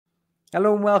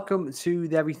Hello and welcome to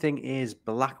the Everything is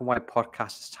Black and White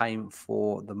podcast. It's time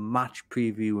for the match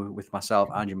preview with myself,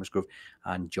 Andrew Musgrove,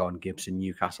 and John Gibson.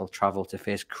 Newcastle travel to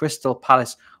face Crystal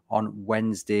Palace on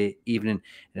Wednesday evening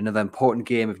in another important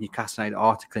game of Newcastle United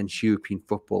are to clinch European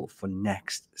football for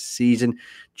next season.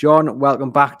 John,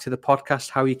 welcome back to the podcast.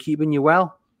 How are you keeping? You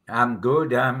well? I'm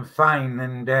good. I'm fine.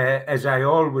 And as I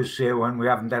always say when we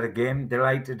haven't had a game,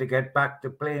 delighted to get back to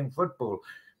playing football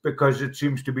because it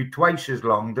seems to be twice as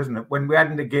long, doesn't it? When we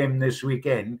hadn't a game this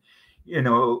weekend,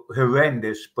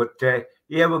 horrendous. But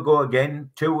here we go again,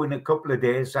 2 in a couple of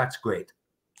days. That's great.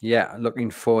 Yeah,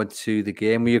 looking forward to the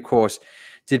game. We, of course,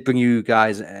 did bring you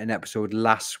guys an episode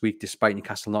last week, despite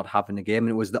Newcastle not having a game.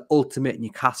 And it was the ultimate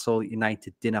Newcastle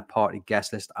United dinner party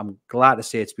guest list. I'm glad to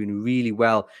say it's been really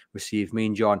well received. Me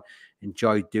and John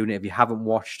enjoyed doing it. If you haven't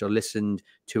watched or listened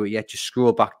to it yet, just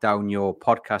scroll back down your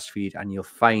podcast feed and you'll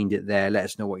find it there. Let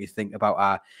us know what you think about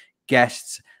our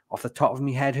guests. Off the top of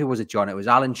my head, who was it, John? It was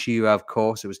Alan Shearer, of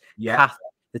course. It was Kath,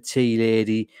 the tea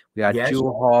lady. We had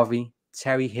Joe Harvey,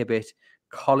 Terry Hibbett,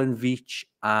 Colin Veach,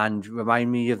 and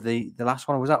remind me of the last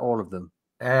one. Was that all of them?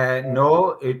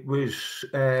 No, it was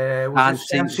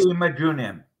Sansima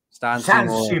Junior.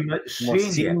 Sansima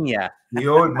Senior. The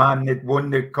old man that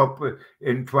won the cup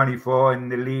in 24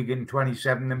 and the league in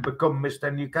 27 and become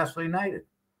Mr. Newcastle United.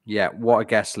 Yeah, what a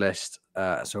guest list.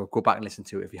 So go back and listen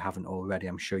to it if you haven't already.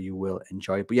 I'm sure you will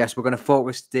enjoy it. But yes, we're going to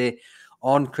focus today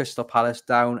on Crystal Palace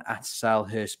down at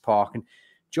Selhurst Park. And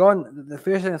John, the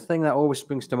first thing that always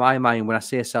springs to my mind when I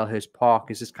say Selhurst Park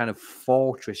is this kind of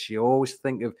fortress. You always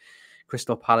think of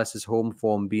Crystal Palace's home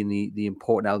form being the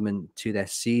important element to their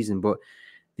season, but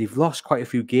they've lost quite a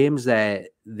few games there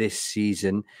this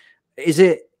season. Is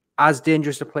it as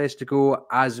dangerous a place to go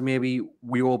as maybe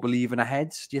we all believe in our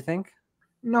heads, do you think?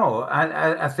 No,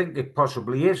 I think it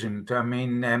possibly isn't. I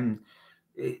mean,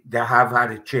 they have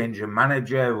had a change of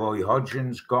manager. Roy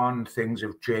Hodgson's gone. Things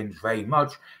have changed very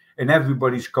much. And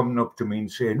everybody's coming up to me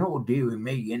and saying, "Oh, dear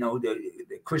me,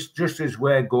 just as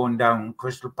we're going down,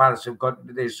 Crystal Palace have got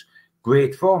into this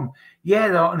great form." Yeah,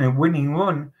 they're on a winning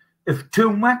run of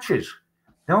 2 matches.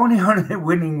 They're only on a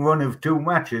winning run of 2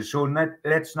 matches, so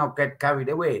let's not get carried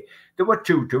away. There were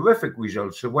 2 terrific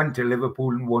results. They went to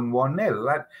Liverpool and won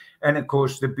 1-0. And, of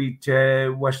course, they beat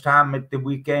West Ham at the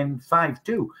weekend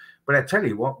 5-2. But I tell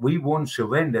you what, we won't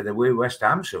surrender the way West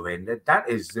Ham surrendered. That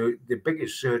is the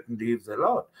biggest certainty of the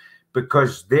lot,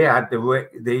 because they had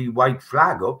the white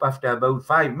flag up after about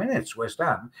 5 minutes, West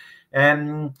Ham.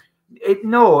 It's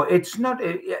not,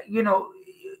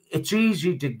 it's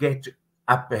easy to get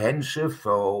apprehensive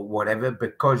or whatever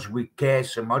because we care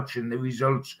so much and the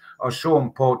results are so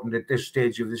important at this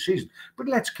stage of the season. But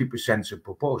let's keep a sense of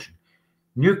proportion.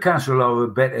 Newcastle are a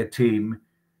better team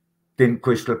than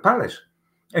Crystal Palace.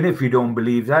 And if you don't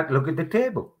believe that, look at the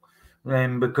table,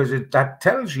 because that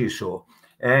tells you so.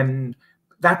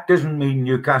 That doesn't mean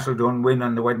Newcastle don't win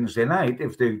on the Wednesday night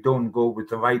if they don't go with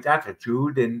the right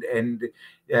attitude, and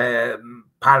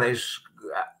Palace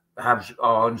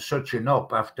are on such an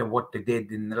up after what they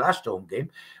did in the last home game.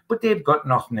 But they've got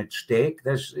nothing at stake.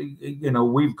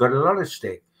 We've got a lot at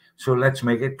stake. So let's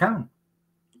make it count.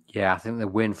 Yeah, I think the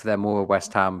win for them over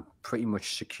West Ham pretty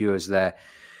much secures their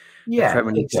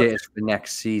Premier League status for the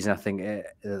next season. I think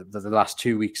the last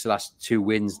 2 weeks, the last 2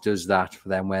 wins does that for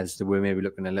them, whereas they were maybe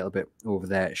looking a little bit over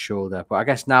their shoulder. But I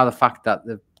guess now the fact that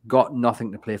they've got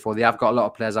nothing to play for, they have got a lot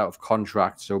of players out of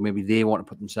contract, so maybe they want to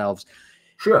put themselves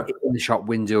in the shop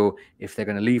window if they're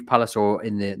going to leave Palace, or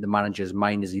in the manager's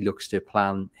mind as he looks to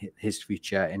plan his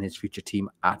future and his future team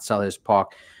at Selhurst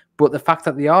Park. But the fact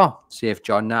that they are safe,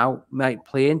 John, now might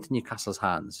play into Newcastle's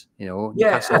hands. I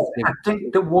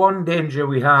think the one danger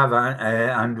we have,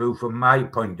 Andrew, from my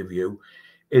point of view,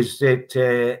 is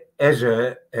that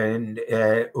Ezra and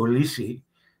Ulisi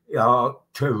are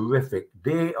terrific.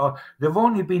 They've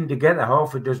only been together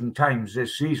half a dozen times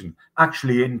this season,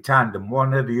 actually in tandem.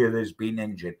 One or the other has been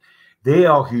injured. They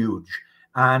are huge,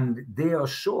 and they are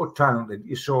so talented.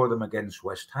 You saw them against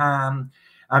West Ham.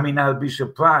 I mean, I'll be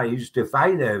surprised if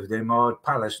either of them are at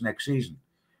Palace next season.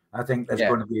 I think there's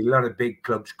going to be a lot of big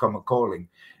clubs come a-calling.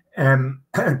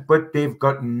 But they've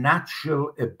got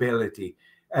natural ability,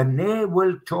 and they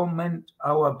will torment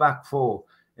our back four.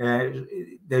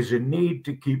 There's a need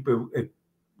to keep a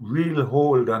real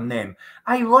hold on them.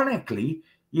 Ironically,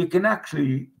 you can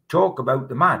actually talk about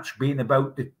the match being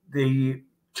about the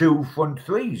 2 front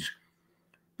threes,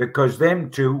 because them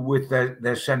two with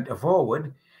their centre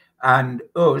forward and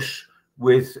us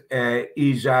with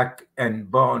Isaac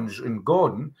and Barnes and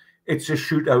Gordon, it's a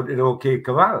shootout at OK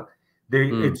Corral.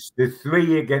 It's the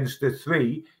 3 against the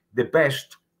 3, the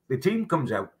best the team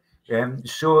comes out.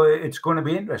 So it's going to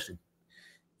be interesting.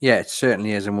 Yeah, it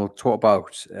certainly is. And we'll talk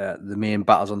about the main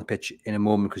battles on the pitch in a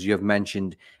moment, because you have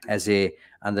mentioned Eze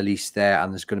and the least there.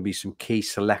 And there's going to be some key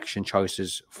selection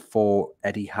choices for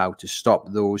Eddie Howe to stop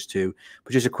those two.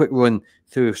 But just a quick run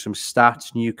through some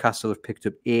stats. Newcastle have picked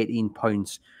up 18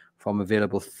 points from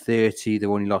available 30. They've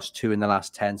only lost 2 in the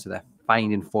last 10. So they're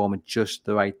finding form at just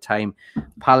the right time.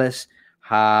 Palace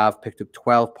have picked up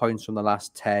 12 points from the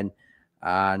last 10.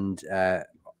 And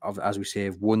as we say,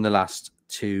 have won the last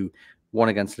 2. One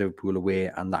against Liverpool away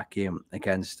and that game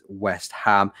against West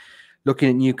Ham. Looking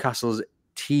at Newcastle's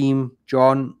team,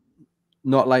 John,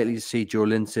 not likely to see Joe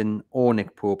Linton or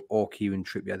Nick Pope or Kieran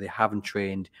Trippier. They haven't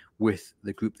trained with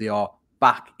the group. They are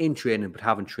back in training, but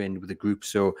haven't trained with the group.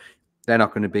 So they're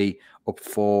not going to be up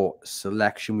for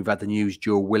selection. We've had the news,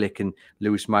 Joe Willock and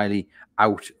Lewis Miley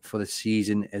out for the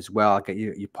season as well. I'll get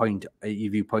your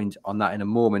viewpoint on that in a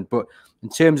moment. But in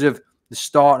terms of the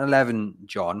starting 11,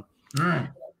 John,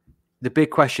 the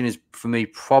big question is for me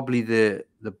probably the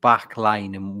back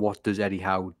line, and what does Eddie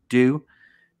Howe do?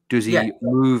 Does he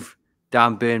move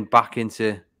Dan Burn back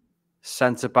into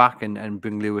centre back and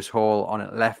bring Lewis Hall on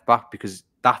at left back? Because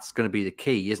that's going to be the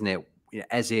key, isn't it?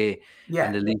 Eze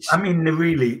and Elise. I mean, they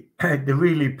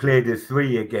really played a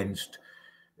 3 against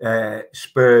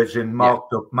Spurs and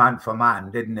marked up man for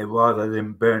man, didn't they? Rather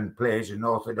than Burn plays an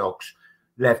orthodox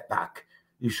left back,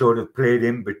 he sort of played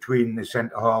in between the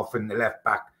centre half and the left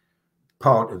back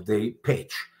part of the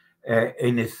pitch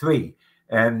in a 3.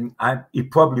 And he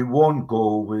probably won't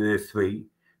go with a 3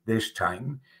 this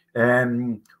time.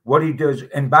 What he does,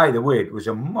 and by the way, it was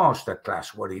a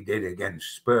masterclass what he did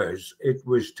against Spurs. It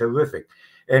was terrific.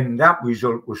 And that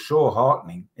result was so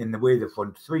heartening in the way the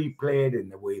front 3 played, in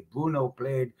the way Bruno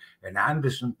played, and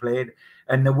Anderson played,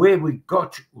 and the way we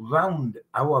got round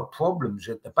our problems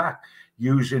at the back,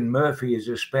 using Murphy as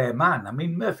a spare man. I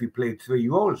mean, Murphy played 3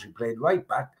 roles. He played right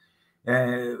back,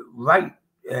 right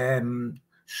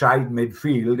side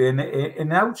midfield,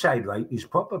 and outside right, his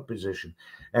proper position.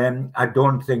 I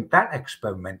don't think that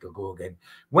experiment will go again.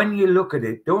 When you look at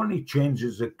it, the only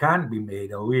changes that can be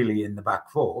made are really in the back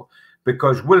 4,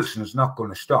 because Wilson's not going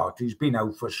to start. He's been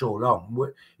out for so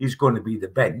long. He's going to be the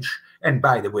bench. And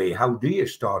by the way, how do you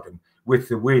start him? With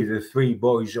the way the 3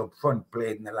 boys up front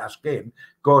played in the last game,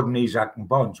 Gordon, Isak and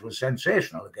Bonds was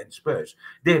sensational against Spurs.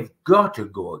 They've got to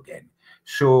go again.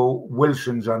 So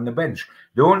Wilson's on the bench.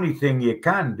 The only thing you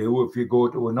can do if you go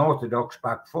to an orthodox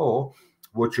back 4,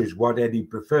 which is what Eddie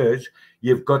prefers,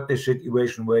 you've got the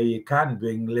situation where you can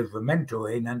bring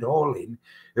Livramento in and Hall in,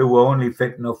 who are only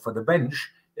fit enough for the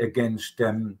bench against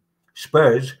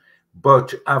Spurs.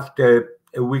 But after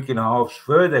a week and a half's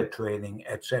further training,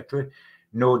 etc.,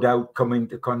 no doubt come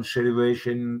into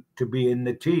consideration to be in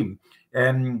the team.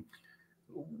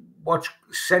 What's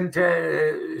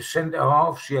centre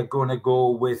halves? You're going to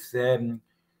go with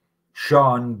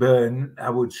Sean Byrne, I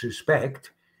would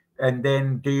suspect. And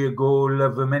then do you go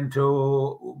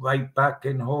Livramento right back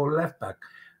and Hall left back?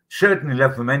 Certainly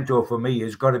Livramento for me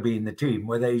has got to be in the team,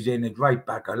 whether he's in at right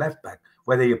back or left back.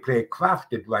 Whether you play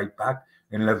Kraft at right back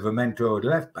and Livramento at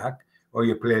left back, or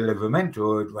you play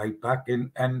Livramento at right back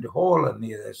and Hall on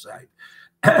the other side.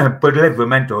 But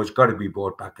Livramento has got to be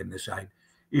brought back in the side.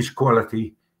 His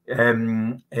quality. He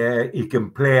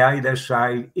can play either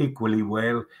side equally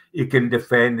well. He can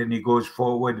defend, and he goes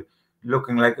forward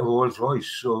looking like a Rolls Royce.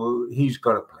 So he's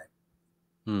got to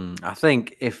play. I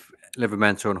think if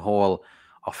Livramento and Hall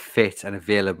are fit and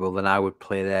available, then I would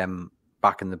play them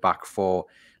back in the back 4.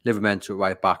 Livramento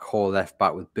right back, Hall left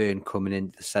back, with Byrne coming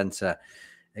into the centre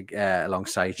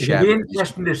alongside Shep. It'll be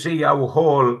interesting to see how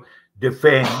Hall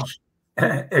defends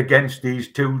against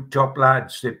these 2 top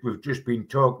lads that we've just been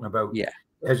talking about.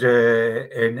 As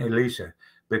and Elisa,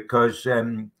 because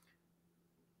they're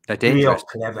dangerous,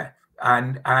 clever,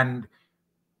 and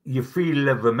you feel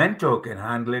Livramento can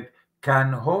handle it.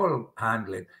 Can Hall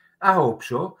handle it? I hope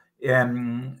so.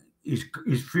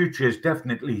 His future is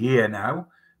definitely here now,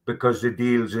 because the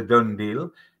deal's a done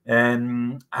deal.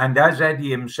 And as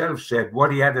Eddie himself said,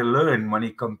 what he had to learn when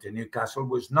he come to Newcastle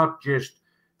was not just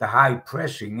the high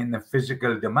pressing and the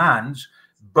physical demands,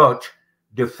 but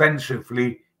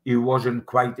defensively, he wasn't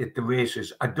quite at the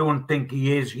races. I don't think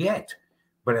he is yet,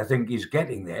 but I think he's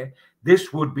getting there.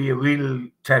 This would be a real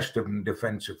test of him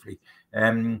defensively.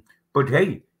 But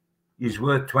hey, he's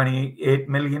worth £28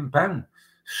 million.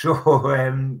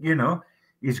 So,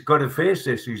 he's got to face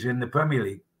this. He's in the Premier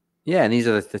League. Yeah, and these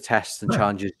are the tests and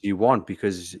challenges you want,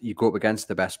 because you go up against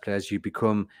the best players, you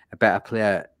become a better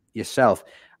player yourself.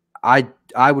 I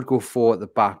would go 4 at the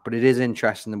back, but it is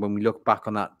interesting that when we look back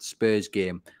on that Spurs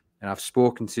game, and I've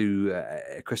spoken to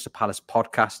a Crystal Palace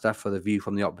podcaster for The View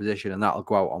from the Opposition, and that'll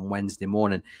go out on Wednesday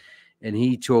morning. and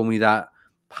he told me that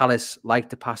Palace like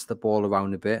to pass the ball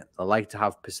around a bit. They like to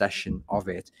have possession of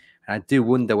it. And I do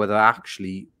wonder whether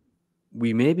actually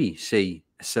we maybe see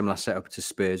a similar setup to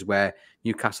Spurs where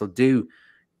Newcastle do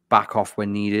back off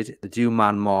when needed. They do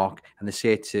man mark and they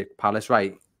say to Palace,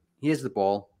 right, here's the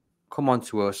ball, come on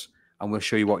to us, and we'll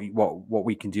show you what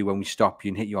we can do when we stop you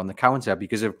and hit you on the counter.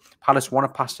 Because if Palace want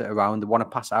to pass it around, they want to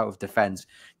pass it out of defence,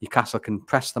 Newcastle can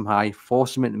press them high,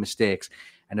 force them into mistakes.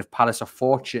 And if Palace are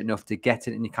fortunate enough to get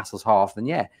into Newcastle's half, then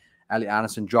yeah, Elliot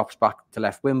Anderson drops back to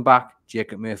left wing back,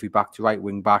 Jacob Murphy back to right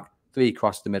wing back, 3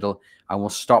 across the middle, and we'll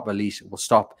stop Elise, we'll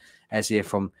stop Eze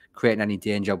from creating any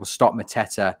danger, we'll stop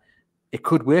Mateta. It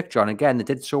could work, John. Again, they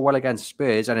did so well against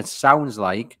Spurs, and it sounds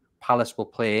like Palace will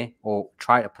play or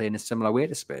try to play in a similar way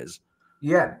to Spurs.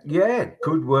 Yeah, it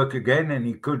could work again, and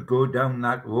he could go down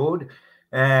that road.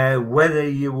 Whether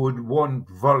you would want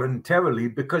voluntarily,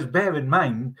 because bear in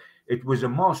mind, it was a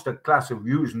master class of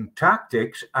using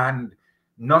tactics and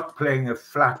not playing a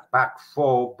flat back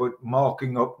four, but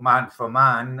marking up man for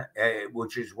man,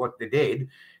 which is what they did,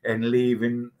 and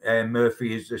leaving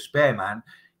Murphy as the spare man.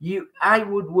 I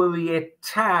would worry a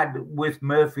tad with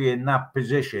Murphy in that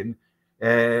position.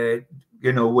 With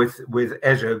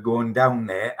Eze going down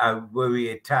there, I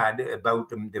worry a tad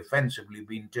about him defensively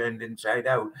being turned inside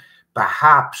out.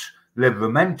 Perhaps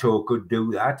Livramento could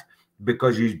do that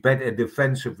because he's better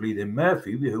defensively than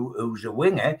Murphy, who's a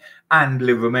winger, and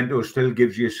Livramento still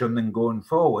gives you something going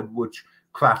forward, which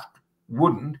Kraft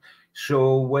wouldn't.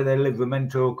 So whether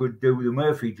Livramento could do the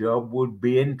Murphy job would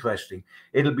be interesting.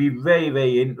 It'll be very,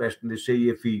 very interesting to see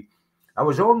if he, I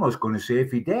was almost going to say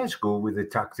if he dares go with the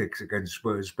tactics against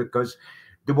Spurs, because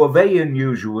they were very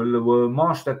unusual. They were a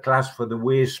masterclass for the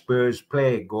way Spurs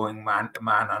play, going man to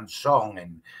man on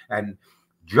Song, and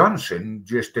Johnson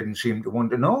just didn't seem to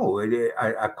want to know.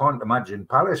 I can't imagine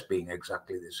Palace being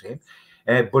exactly the same.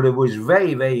 But it was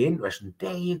very, very interesting.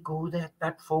 There you go,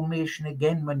 that formation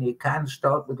again. When you can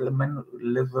start with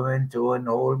Livramento and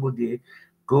all, would you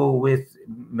go with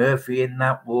Murphy in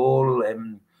that role?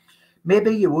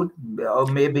 Maybe you would, or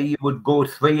maybe you would go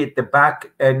 3 at the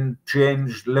back and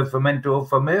change Livramento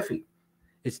for Murphy.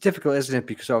 It's difficult, isn't it?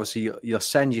 Because obviously you'll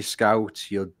send your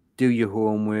scouts, you'll do your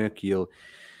homework, you'll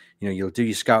do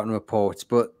your scouting reports,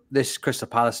 but this Crystal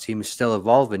Palace team is still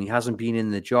evolving. He hasn't been in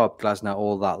the job, Glasner,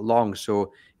 all that long.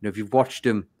 So, if you've watched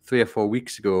him 3 or 4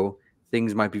 weeks ago,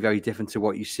 things might be very different to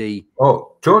what you see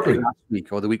totally last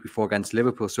week or the week before against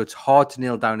Liverpool. So it's hard to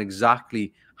nail down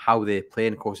exactly how they play.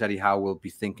 And of course, Eddie Howe will be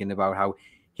thinking about how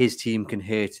his team can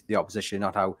hurt the opposition,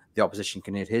 not how the opposition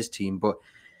can hurt his team. But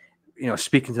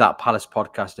speaking to that Palace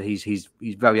podcaster, he's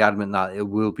very adamant that it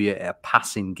will be a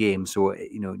passing game. So,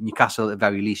 Newcastle, at the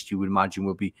very least, you would imagine,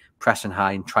 will be pressing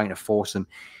high and trying to force them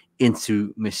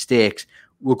into mistakes.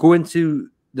 We'll go into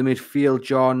the midfield,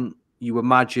 John. You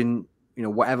imagine,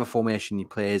 whatever formation he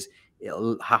plays,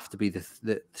 it'll have to be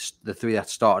the 3 that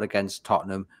started against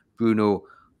Tottenham: Bruno,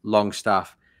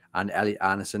 Longstaff, and Elliot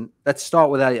Anderson. Let's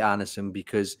start with Elliot Anderson,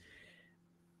 because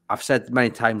I've said many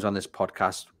times on this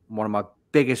podcast, one of my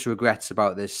biggest regrets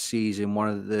about this season, one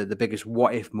of the biggest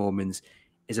what-if moments,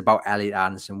 is about Elliot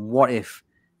Anderson. What if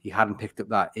he hadn't picked up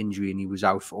that injury and he was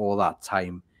out for all that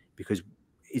time? Because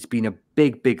it's been a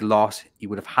big, big loss. He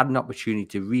would have had an opportunity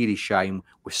to really shine.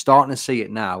 We're starting to see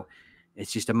it now.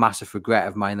 It's just a massive regret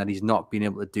of mine that he's not been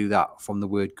able to do that from the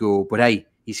word go. But hey,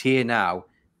 he's here now.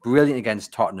 Brilliant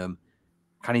against Tottenham.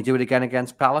 Can he do it again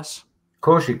against Palace? Of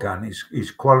course he can.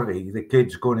 He's quality. The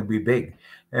kid's going to be big.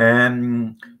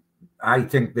 I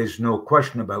think there's no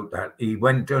question about that. He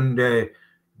went under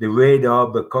the radar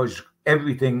because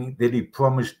everything that he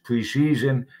promised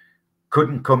pre-season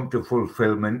couldn't come to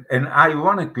fulfillment. And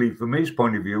ironically, from his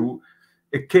point of view,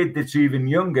 a kid that's even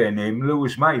younger named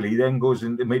Lewis Miley then goes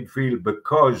into midfield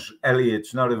because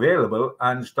Elliot's not available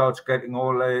and starts getting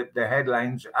all the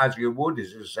headlines, as you would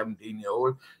as a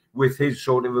 17-year-old, with his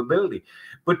sort of ability.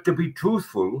 But to be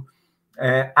truthful,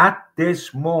 at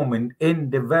this moment in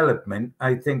development,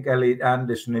 I think Elliot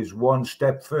Anderson is one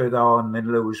step further on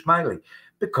than Lewis Miley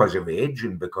because of age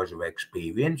and because of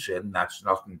experience, and that's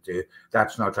not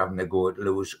having to go at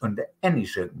Lewis under any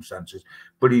circumstances.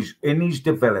 But he's in his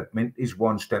development, he's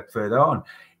one step further on.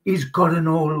 He's got an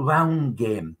all-round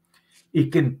game. He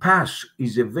can pass.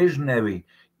 He's a visionary.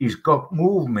 He's got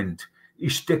movement. He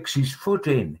sticks his foot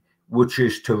in, which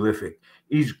is terrific.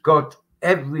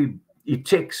 He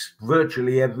ticks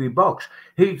virtually every box.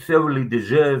 He thoroughly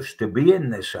deserves to be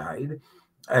in the side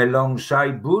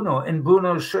alongside Bruno. And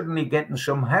Bruno's suddenly getting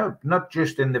some help, not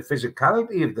just in the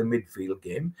physicality of the midfield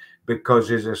game,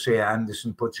 because, as I say,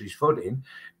 Anderson puts his foot in,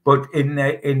 but in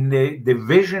the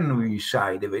visionary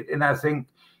side of it. And I think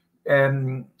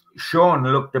Sean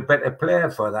looked a better player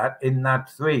for that in that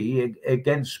 3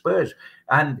 against Spurs.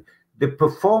 And the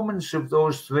performance of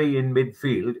those 3 in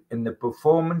midfield and the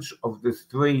performance of the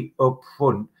 3 up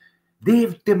front,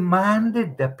 they've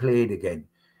demanded they're played again.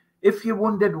 If you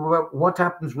wondered what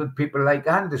happens with people like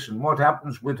Anderson, what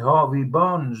happens with Harvey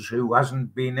Barnes, who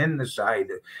hasn't been in the side,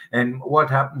 and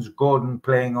what happens Gordon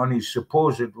playing on his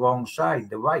supposed wrong side,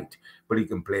 the right, but he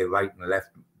can play right and left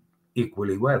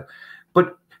equally well.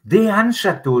 But they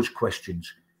answered those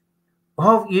questions.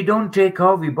 You don't take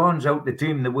Harvey Barnes out the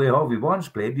team the way Harvey Barnes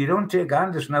played. You don't take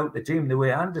Anderson out the team the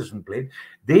way Anderson played.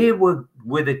 They were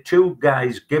the 2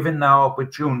 guys given the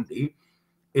opportunity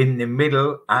in the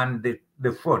middle and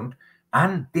the front,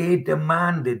 and they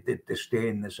demanded that they stay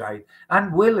in the side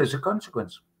and will as a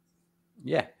consequence.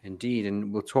 Yeah, indeed.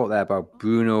 And we'll talk there about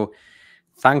Bruno.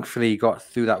 Thankfully, he got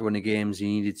through that run of games he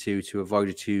needed to avoid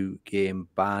a 2-game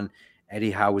ban. Eddie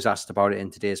Howe was asked about it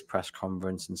in today's press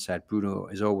conference and said Bruno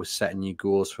is always setting new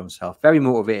goals for himself, very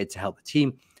motivated to help the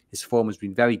team. His form has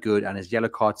been very good, and his yellow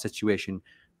card situation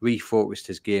refocused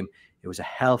his game. It was a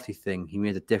healthy thing. He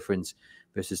made a difference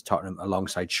versus Tottenham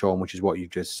alongside Sean, which is what you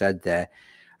just said there.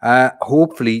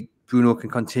 Hopefully, Bruno can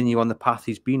continue on the path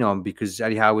he's been on, because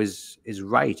Eddie Howe is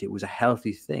right. It was a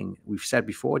healthy thing. We've said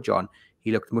before, John,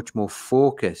 he looked much more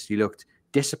focused. He looked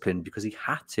disciplined because he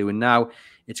had to. And now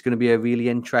it's going to be a really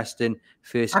interesting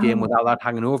first game without that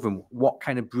hanging over him. What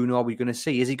kind of Bruno are we going to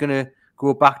see? Is he going to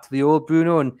go back to the old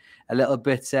Bruno and a little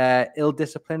bit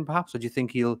ill-disciplined, perhaps? Or do you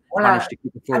think he'll manage to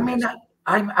keep the focus?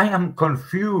 I mean, I am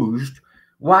confused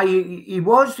why he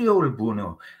was the old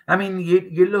Bruno. I mean,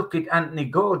 you look at Anthony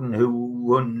Gordon, who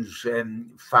runs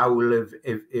foul of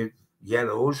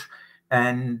yellows,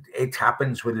 and it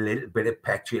happens with a little bit of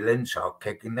petulance or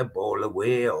kicking the ball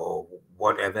away or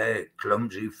whatever,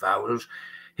 clumsy fouls.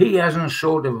 He hasn't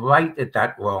sort of righted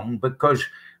that wrong, because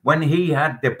when he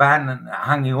had the ban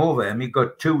hanging over him, he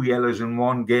got 2 yellows in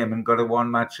 1 game and got a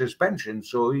 1-match suspension.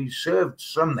 So he served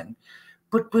something.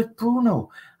 But with Bruno,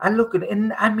 I look at it,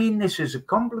 and I mean this is a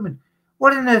compliment.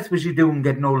 What on earth was he doing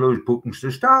getting all those bookings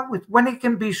to start with? When he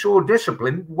can be so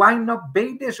disciplined, why not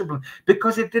be disciplined?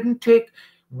 Because it didn't take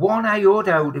 1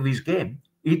 iota out of his game.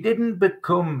 He didn't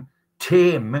become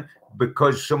tame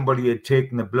because somebody had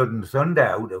taken the blood and thunder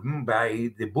out of him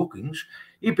by the bookings.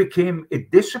 He became a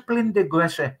disciplined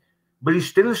aggressor, but he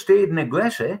still stayed an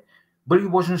aggressor, but he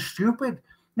wasn't stupid.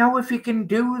 Now, if he can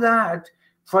do that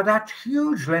for that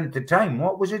huge length of time,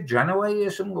 what was it, January or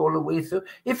something, all the way through?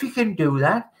 If he can do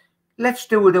that, let's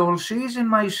do it all season,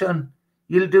 my son.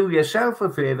 You'll do yourself a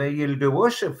favour, you'll do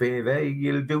us a favour,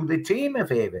 you'll do the team a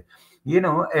favour,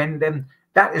 and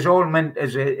that is all meant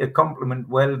as a compliment.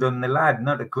 Well done, the lad,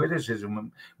 not a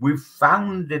criticism. We've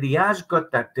found that he has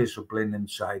got that discipline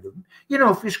inside of him.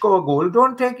 If you score a goal,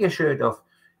 don't take your shirt off.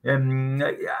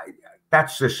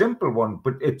 That's the simple one,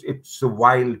 but it's the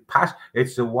wild pass.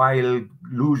 It's the wild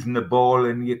losing the ball,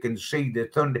 and you can see the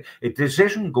thunder. A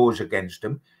decision goes against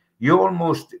him.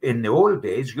 In the old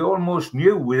days, you almost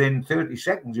knew within 30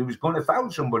 seconds he was going to foul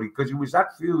somebody, because he was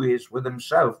that furious with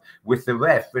himself, with the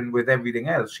ref, and with everything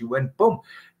else. He went boom.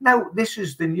 Now, this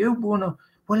is the new Bruno.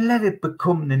 Well, let it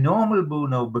become the normal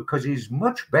Bruno, because he's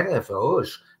much better for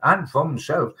us and for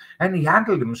himself. And he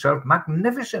handled himself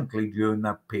magnificently during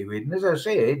that period. And as I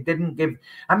say, it didn't give...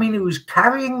 I mean, he was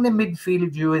carrying the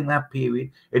midfield during that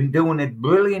period and doing it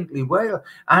brilliantly well.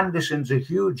 Anderson's a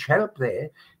huge help there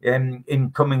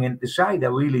in coming into side. I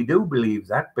really do believe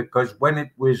that, because when it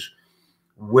was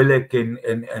Willock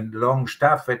and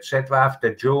Longstaff, etc.,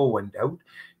 after Joe went out,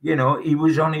 he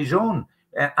was on his own.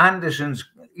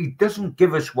 He doesn't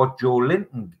give us what Joe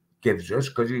Linton gives us,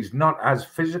 because he's not as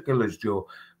physical as Joe,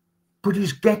 but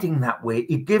he's getting that way.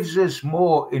 He gives us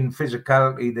more in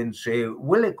physicality than, say,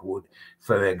 Willock would,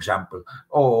 for example,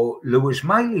 or Lewis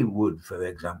Miley would, for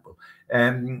example.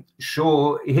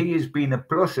 So he has been a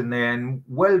plus in there, and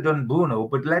well done, Bruno,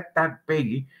 but let that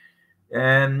be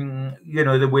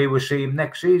the way we see him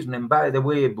next season. And by the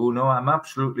way, Bruno, I'm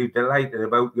absolutely delighted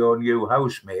about your new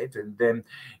housemate, and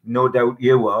no doubt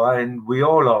you are, and we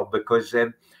all are, because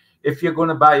if you're going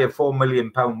to buy a £4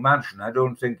 million mansion, I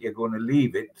don't think you're going to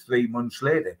leave it 3 months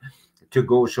later to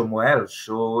go somewhere else.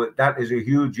 So that is a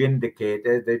huge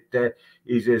indicator that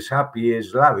he's as happy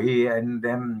as Larry,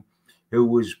 and who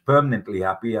was permanently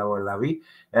happy, our Larry.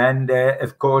 And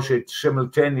of course, it's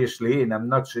simultaneously, and I'm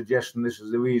not suggesting this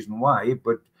is the reason why,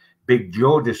 but Big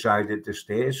Joe decided to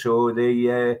stay. So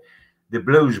the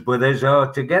Blues brothers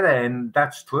are together, and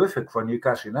that's terrific for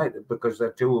Newcastle United, because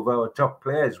they're 2 of our top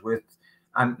players with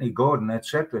Anthony Gordon,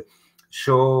 etc.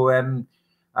 So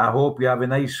I hope you have a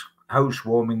nice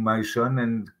housewarming, my son,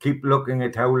 and keep looking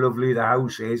at how lovely the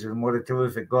house is and what a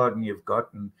terrific garden you've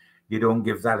got, and you don't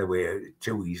give that away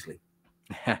too easily.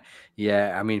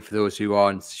 Yeah, I mean, for those who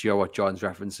aren't sure what John's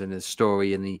referencing, his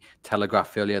story in the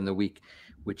Telegraph earlier in the week,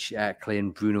 which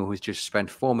claimed Bruno has just spent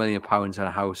 £4 million on a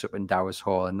house up in Dowers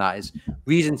Hall, and that is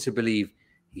reason to believe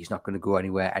he's not going to go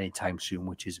anywhere anytime soon,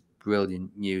 which is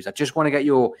brilliant news. I just want to get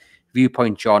your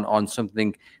viewpoint, John, on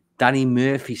something Danny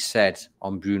Murphy said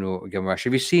on Bruno Guimaraes.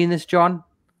 Have you seen this, John?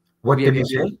 What did he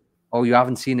say? Oh, you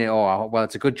haven't seen it? Oh, well,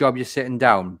 it's a good job you're sitting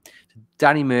down.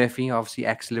 Danny Murphy, obviously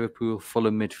ex-Liverpool,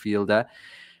 Fulham midfielder,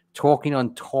 talking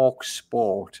on Talk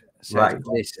Sport, said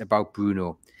this about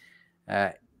Bruno.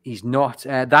 He's not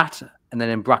that, and then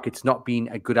in brackets, not being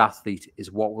a good athlete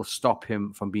is what will stop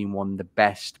him from being one of the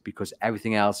best, because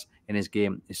everything else in his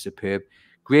game is superb.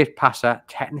 Great passer,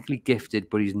 technically gifted,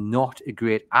 but he's not a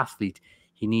great athlete.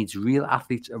 He needs real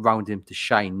athletes around him to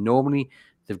shine. Normally,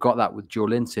 they've got that with Joe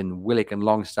Linton, Willock, and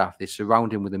Longstaff. They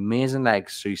surround him with amazing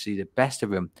legs, so you see the best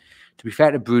of him. To be fair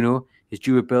to Bruno, his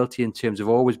durability in terms of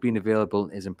always being available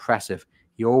is impressive.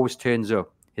 He always turns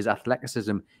up. His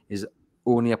athleticism is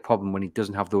only a problem when he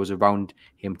doesn't have those around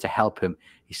him to help him.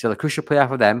 He's still a crucial player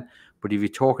for them, but if you're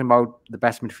talking about the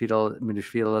best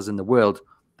midfielders in the world,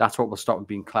 that's what will stop him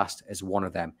being classed as one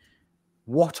of them.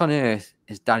 What on earth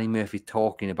is Danny Murphy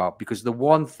talking about? Because the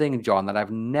one thing, John, that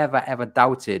I've never, ever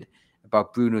doubted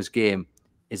about Bruno's game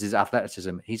is his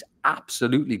athleticism. He's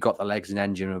absolutely got the legs and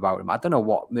engine about him. I don't know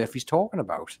what Murphy's talking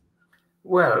about.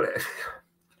 Well,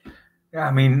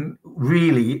 I mean,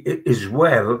 really, as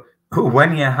well,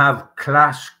 when you have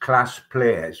class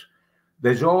players,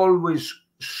 there's always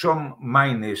some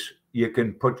minus you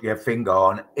can put your finger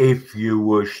on if you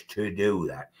wish to do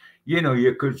that. You know,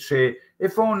 you could say,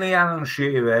 if only Alan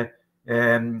Shearer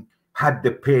had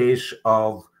the pace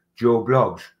of Joe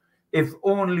Bloggs, if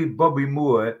only Bobby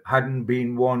Moore hadn't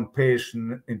been one pace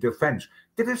in defence.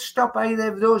 Did it stop either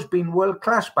of those being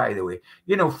world-class, by the way?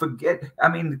 You know,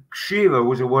 Shearer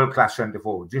was a world-class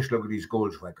centre-forward. Just look at his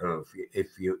goals record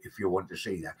if you want to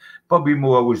see that. Bobby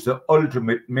Moore was the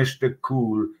ultimate Mr.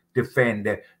 Cool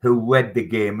defender who read the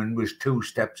game and was 2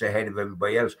 steps ahead of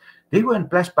everybody else. They weren't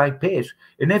blessed by pace.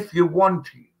 And if you want,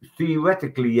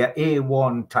 theoretically, a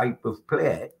A1 type of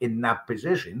player in that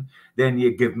position, then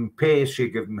you give him pace, you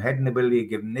give him heading ability, you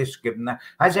give him this, give him that.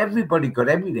 Has everybody got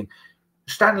everything?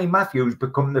 Stanley Matthews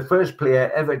become the first player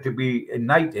ever to be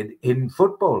knighted in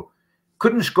football.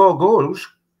 Couldn't score goals,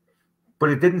 but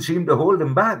it didn't seem to hold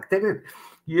him back, did it?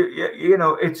 You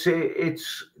know,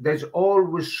 there's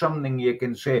always something you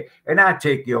can say. And I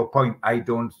take your point. I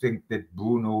don't think that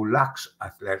Bruno lacks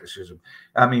athleticism.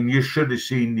 I mean, you should have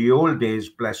seen the old days,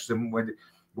 bless them,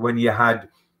 when you had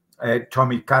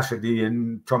Tommy Cassidy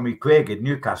and Tommy Craig at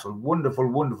Newcastle. Wonderful,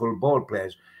 wonderful ball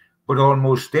players, but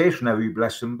almost stationary,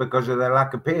 bless them, because of their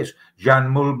lack of pace. Jan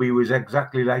Mulby was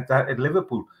exactly like that at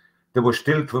Liverpool. They were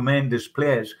still tremendous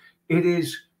players. It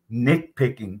is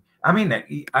nitpicking. I mean,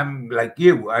 I'm like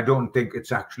you. I don't think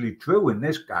it's actually true in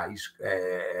this guy's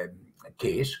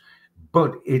case,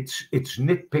 but it's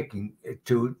nitpicking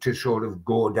to sort of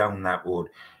go down that road.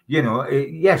 You know,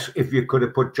 yes, if you could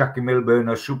have put Jackie Milburn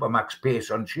or Supermax pace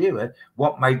on Shearer,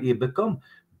 what might he have become?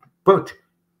 But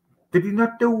did he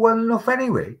not do well enough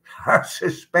anyway? I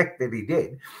suspect that he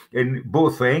did,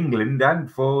 both for England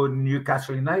and for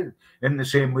Newcastle United. And the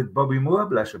same with Bobby Moore,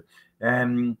 bless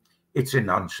him. It's a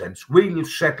nonsense. We'll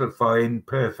settle for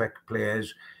imperfect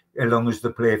players as long as they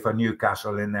play for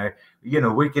Newcastle in there. You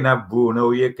know, we can have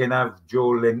Bruno, you can have Joe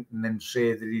Linton and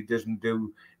say that he doesn't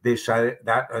do this,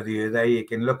 that, or the other. You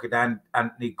can look at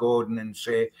Anthony Gordon and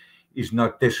say he's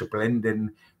not disciplined.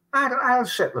 And I'll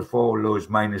settle for all those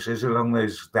minuses as long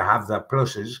as they have their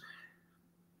pluses.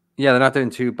 Yeah, they're not doing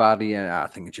too badly. And I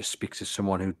think it just speaks to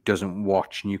someone who doesn't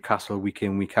watch Newcastle week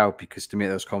in, week out, because to make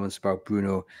those comments about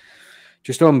Bruno,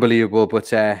 just unbelievable. But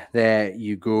there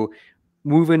you go.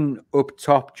 Moving up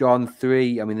top, John,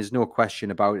 3. I mean, there's no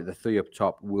question about it. The 3 up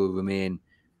top will remain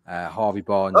Harvey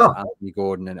Barnes, Anthony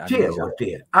Gordon, and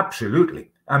dear.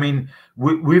 Absolutely. I mean,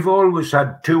 we've always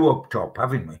had 2 up top,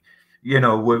 haven't we? You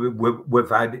know, we've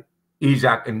had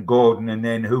Isak and Gordon, and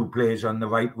then who plays on the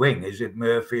right wing? Is it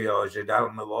Murphy or is it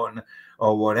Almiron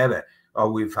or whatever?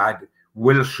 Or we've had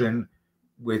Wilson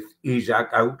with Isak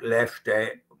out left,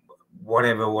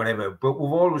 whatever. But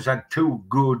we've always had 2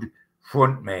 good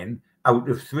front men out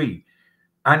of 3.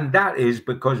 And that is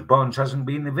because Barnes hasn't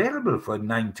been available for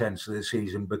 9/10 of the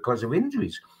season because of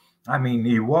injuries. I mean,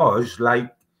 he was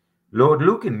like Lord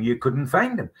Lucan. You couldn't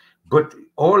find him. But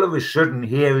all of a sudden,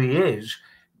 here he is,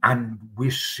 and we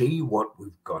see what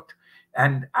we've got.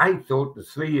 And I thought the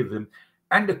 3 of them,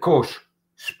 and of course,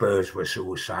 Spurs were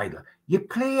suicidal. You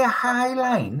play a high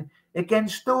line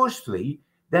against those three,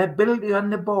 their ability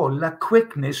on the ball, their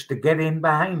quickness to get in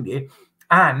behind you,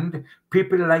 and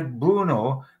people like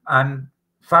Bruno and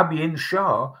Fabian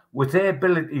Shaw with their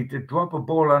ability to drop a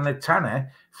ball on a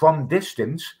Tanner from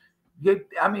distance. You're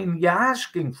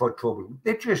asking for trouble.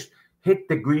 They just hit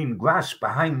the green grass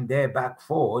behind their back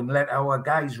four and let our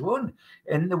guys run.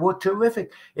 And they were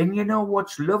terrific. And you know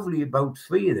what's lovely about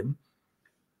three of them?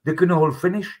 They can all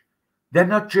finish. They're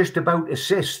not just about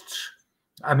assists.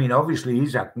 I mean, obviously,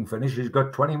 Isaac can finish. He's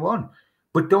got 21.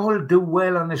 But they all do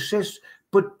well on assists.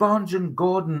 But Barnes and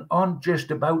Gordon aren't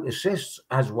just about assists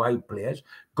as wide players.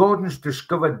 Gordon's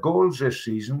discovered goals this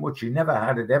season, which he never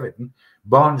had at Everton.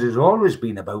 Barnes has always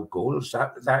been about goals.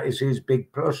 That is his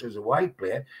big plus as a wide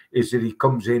player, is that he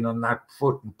comes in on that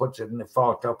foot and puts it in the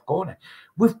far top corner.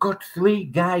 We've got three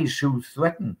guys who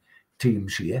threaten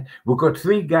teams here. We've got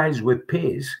three guys with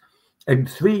pace and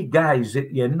three guys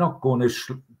that you're not going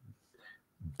to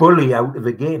bully out of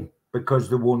a game because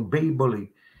they won't be bullied.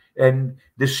 And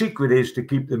the secret is to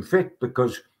keep them fit,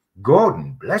 because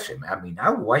Gordon, bless him, I mean,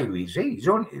 how wiry is he? He's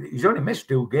only missed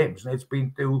 2 games and it's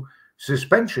been through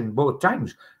suspension both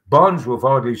times. Barnes we've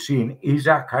hardly seen.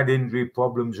 Isaac had injury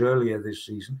problems earlier this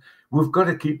season. We've got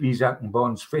to keep Isaac and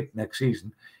Barnes fit next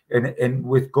season, and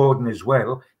with Gordon as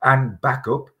well, and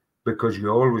backup, because you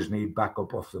always need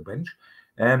backup off the bench.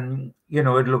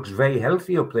 It looks very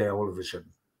healthy up there all of a sudden.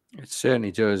 It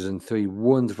certainly does, and 3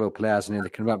 wonderful players in there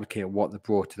that can replicate what they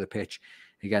brought to the pitch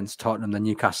against Tottenham. The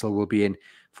Newcastle will be in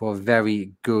for a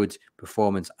very good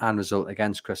performance and result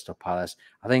against Crystal Palace.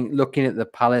 I think looking at the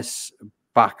Palace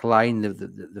back line,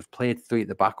 they've played 3 at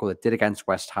the back, or they did against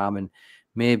West Ham, and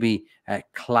maybe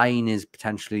Klein is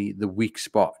potentially the weak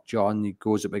spot. John, he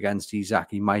goes up against Isaac,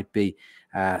 he might be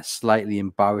slightly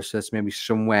embarrassed. That's maybe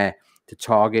somewhere to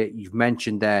target. You've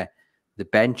mentioned there the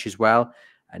bench as well,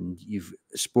 and you've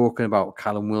spoken about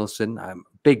Callum Wilson.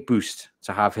 Big boost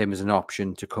to have him as an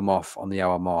option to come off on the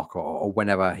hour mark or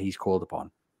whenever he's called upon.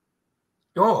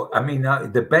 Oh, I mean,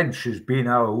 the bench has been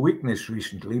our weakness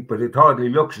recently, but it hardly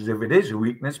looks as if it is a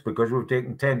weakness because we've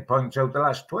taken 10 points out the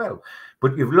last 12.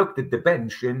 But you've looked at the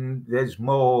bench and there's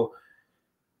more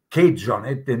kids on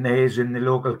it than there is in the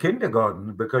local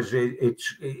kindergarten, because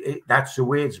that's the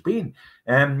way it's been.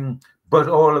 But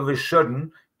all of a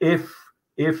sudden, if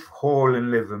Hall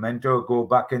and Livramento go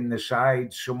back in the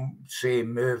side, some say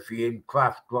Murphy and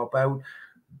Kraft drop out,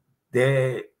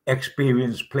 they're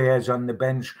experienced players on the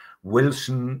bench.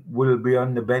 Wilson will be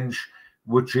on the bench,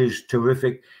 which is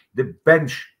terrific. The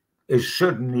bench is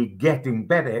suddenly getting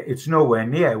better. It's nowhere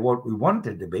near what we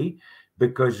wanted to be,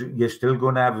 because you're still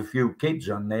going to have a few kids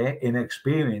on there,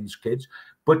 inexperienced kids,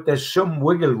 but there's some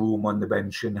wiggle room on the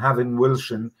bench, and having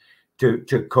Wilson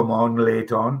to come on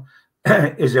late on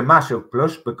is a massive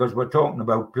plus, because we're talking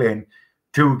about playing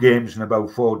 2 games in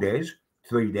about 3 days,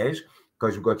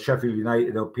 because we've got Sheffield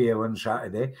United up here on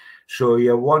Saturday. So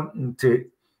you're wanting to,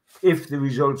 if the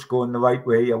results go in the right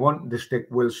way, you're wanting to stick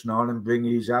Wilson on and bring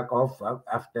Isaac off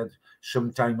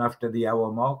sometime after the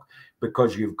hour mark,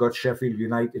 because you've got Sheffield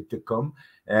United to come.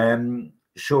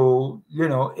 So,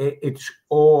 it's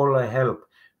all a help,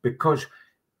 because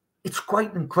it's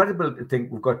quite incredible to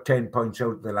think we've got 10 points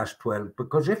out of the last 12,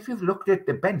 because if you've looked at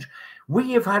the bench,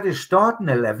 we have had a starting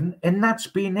 11, and that's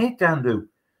been it, Andrew.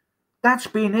 That's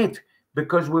been it,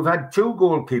 because we've had 2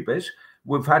 goalkeepers.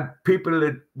 We've had people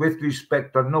that, with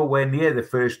respect, are nowhere near the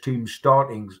first team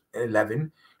starting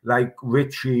 11, like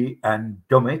Ritchie and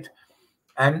Dummett.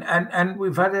 And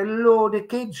we've had a load of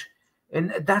kids.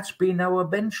 And that's been our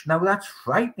bench. Now, that's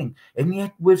frightening. And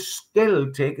yet we've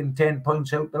still taken 10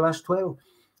 points out the last 12,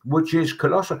 which is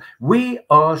colossal. We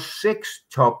are 6th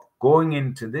top going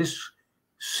into this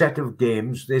set of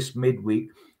games this midweek.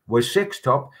 We're 6th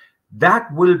top.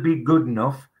 That will be good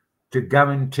enough to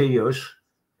guarantee us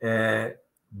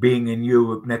being in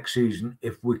Europe next season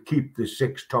if we keep the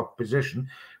 6th top position.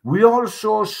 We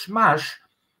also smash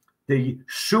the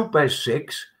Super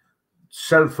 6,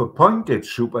 self-appointed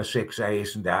Super 6, I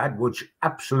hasten to add, which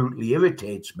absolutely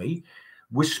irritates me.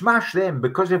 We smash them,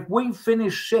 because if we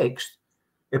finish 6th,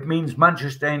 it means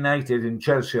Manchester United and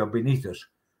Chelsea are beneath us,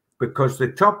 because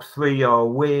the top 3 are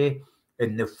away,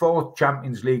 and the 4th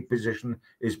Champions League position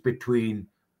is between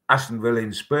Aston Villa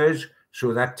and Spurs.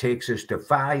 So that takes us to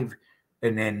 5,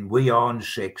 and then we are on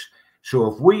 6.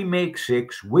 So if we make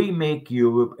 6, we make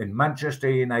Europe, and Manchester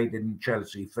United and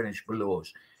Chelsea finish below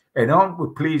us. And aren't we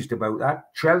pleased about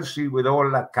that? Chelsea, with all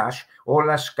that cash, all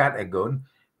that scattergun,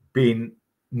 being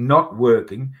not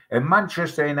working, and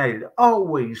Manchester United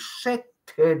always sick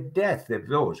to death of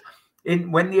those.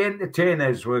 When the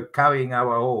entertainers were carrying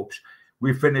our hopes,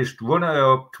 We finished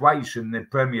runner-up twice in the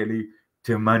Premier League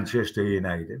to Manchester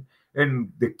United.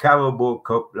 In the Carabao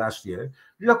Cup last year,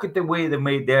 look at the way they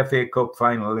made the FA Cup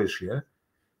final this year.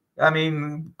 I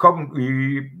mean,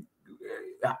 Coventry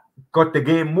got the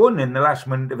game won in the last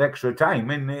minute of extra time,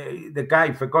 and the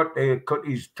guy forgot to cut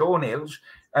his toenails,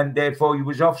 and therefore he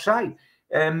was offside.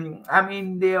 I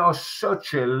mean, they are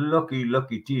such a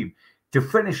lucky team. To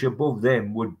finish above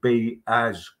them would be,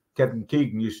 as Kevin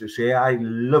Keegan used to say, I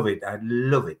love it.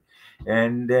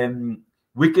 And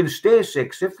we can stay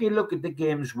sixth. If you look at the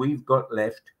games we've got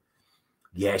left,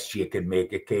 yes, you can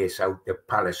make a case out the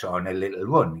Palace on a little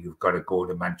run. You've got to go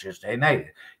to Manchester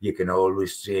United. You can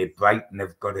always say Brighton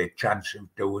have got a chance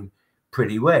of doing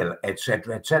pretty well,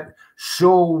 etc., etc.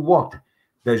 So what?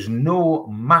 There's no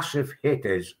massive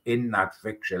hitters in that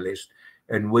fixture list,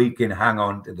 and we can hang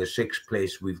on to the sixth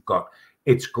place we've got.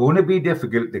 It's going to be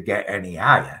difficult to get any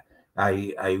higher.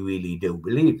 I really do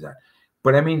believe that.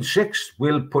 But I mean, sixth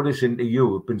will put us into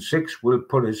Europe, and sixth will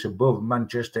put us above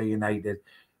Manchester United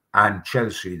and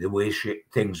Chelsea, the way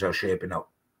things are shaping up.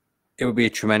 It would be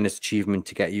a tremendous achievement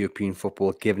to get European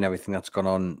football, given everything that's gone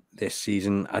on this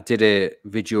season. I did a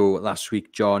video last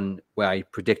week, John, where I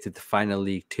predicted the final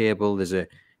league table. There's a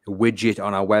widget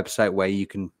on our website where you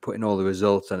can put in all the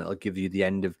results and it'll give you the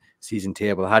end of season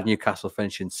table. I had Newcastle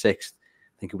finishing sixth.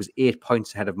 I think it was 8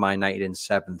 points ahead of Man United in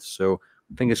seventh. So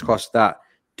fingers crossed that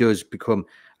does become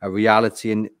a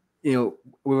reality. And you know,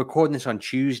 we're recording this on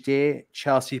Tuesday.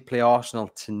 Chelsea play Arsenal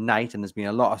tonight, and there's been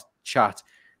a lot of chat,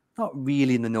 not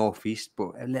really in the northeast,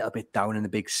 but a little bit down in the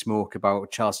big smoke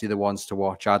about Chelsea, the ones to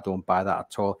watch. I don't buy that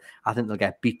at all. I think they'll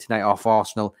get beat tonight off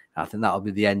Arsenal. I think that'll be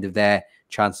the end of their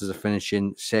chances of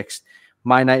finishing sixth.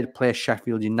 Man United play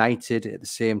Sheffield United at the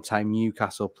same time.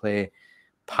 Newcastle play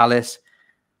Palace.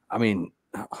 I mean,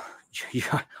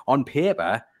 on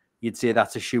paper, you'd say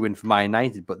that's a shoe-in for Man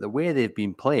United, but the way they've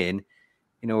been playing,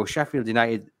 you know, Sheffield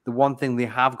United, the one thing they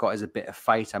have got is a bit of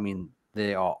fight. I mean,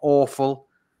 they are awful.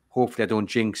 Hopefully I don't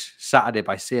jinx Saturday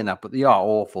by saying that, but they are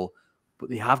awful. But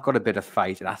they have got a bit of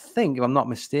fight. And I think, if I'm not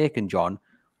mistaken, John,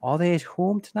 are they at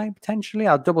home tonight, potentially?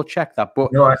 I'll double-check that.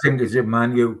 But no, I think it's at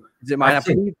Man U. Is it Man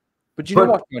U? But you know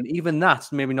what, John? Even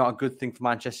that's maybe not a good thing for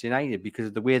Manchester United, because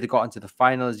of the way they got into the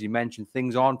final, as you mentioned,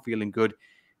 things aren't feeling good.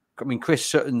 I mean, Chris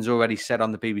Sutton's already said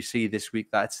on the BBC this week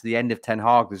that it's the end of Ten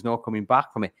Hag. There's no coming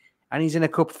back from it. And he's in a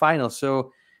cup final.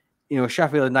 So, you know,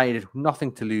 Sheffield United,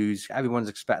 nothing to lose. Everyone's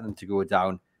expecting them to go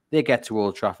down. They get to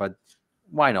Old Trafford.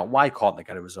 Why not? Why can't they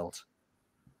get a result?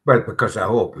 Well, because they're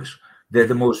hopeless. They're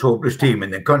the most hopeless team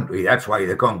in the country. That's why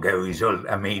they can't get a result.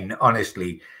 I mean,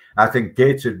 honestly, I think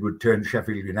Gateshead would turn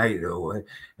Sheffield United over,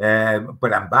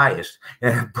 but I'm biased.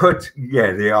 But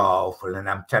yeah, they are awful, and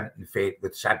I'm tempting fate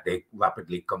with Saturday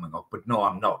rapidly coming up. But no,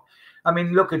 I'm not. I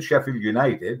mean, look at Sheffield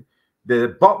United.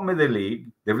 The bottom of the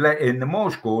league, they've let in the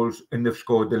most goals and they've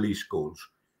scored the least goals.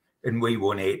 And we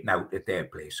won 8 out at their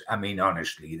place. I mean,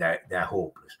 honestly, they're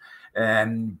hopeless.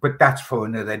 But that's for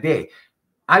another day.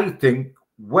 I think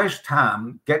West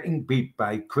Ham getting beat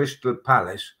by Crystal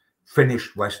Palace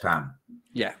finished West Ham.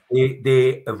 Yeah.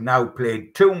 They have now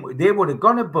played 2. They would have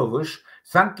gone above us.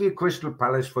 Thank you, Crystal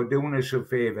Palace, for doing us a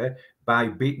favour by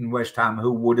beating West Ham,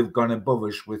 who would have gone above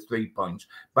us with 3 points.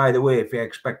 By the way, if you're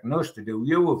expecting us to do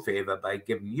you a favour by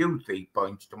giving you 3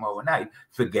 points tomorrow night,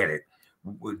 forget it.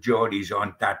 Geordies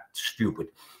aren't that stupid.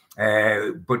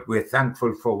 But we're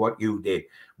thankful for what you did.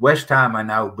 West Ham are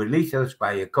now beneath us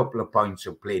by a couple of points,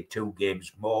 have played 2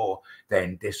 games more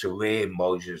than disarray.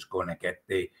 Moyes is going to get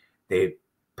the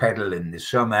pedal in the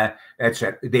summer,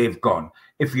 etc. They've gone.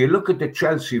 If you look at the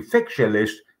Chelsea fixture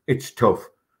list, it's tough.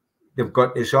 They've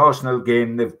got this Arsenal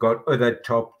game. They've got other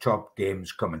top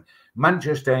games coming.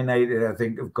 Manchester United, I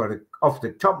think, have got it off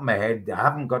the top of my head. They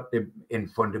haven't got them in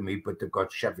front of me, but they've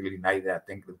got Sheffield United. I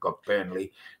think they've got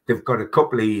Burnley. They've got a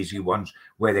couple of easy ones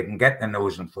where they can get their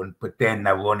nose in front, but then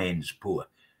their run-in's poor.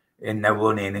 And their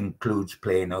run-in includes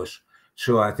playing us.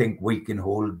 So I think we can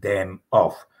hold them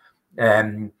off.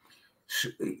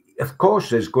 Of course,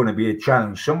 there's going to be a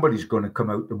challenge. Somebody's going to come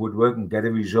out the woodwork and get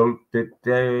a result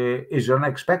that is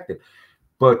unexpected.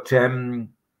 But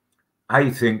I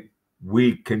think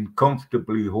we can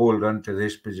comfortably hold on to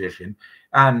this position.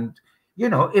 And, you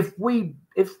know, if we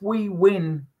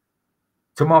win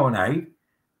tomorrow night,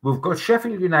 we've got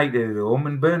Sheffield United at home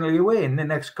and Burnley away in the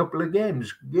next couple of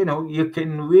games. You know, you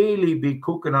can really be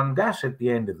cooking on gas at the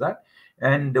end of that.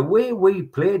 And the way we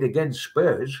played against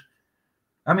Spurs,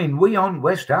 I mean, we on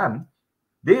West Ham,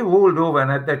 they rolled over and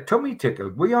had their tummy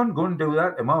tickled. We aren't going to do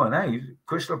that tomorrow night.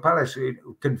 Crystal Palace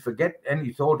can forget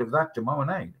any thought of that tomorrow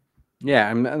night.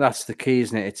 Yeah, and that's the key,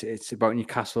 isn't it? It's about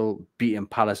Newcastle beating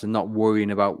Palace and not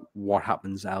worrying about what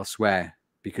happens elsewhere.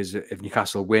 Because if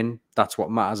Newcastle win, that's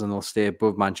what matters, and they'll stay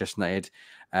above Manchester United,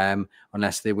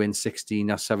 unless they win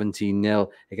 16 or 17-0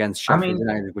 against I Sheffield mean,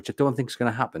 United, which I don't think is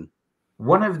going to happen.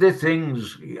 one of the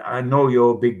things, I know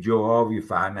you're a big Joe Harvey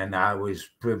fan, and I was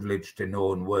privileged to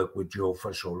know and work with Joe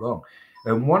for so long.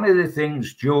 And one of the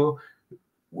things, Joe,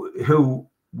 who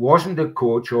wasn't a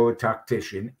coach or a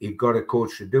tactician, he got a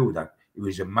coach to do that. He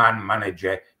was a man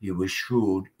manager. He was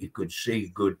shrewd. He could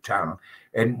see good talent.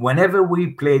 And whenever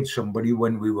we played somebody,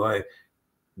 when we were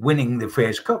winning the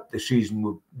first cup, the season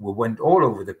we went all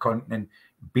over the continent,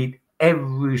 beat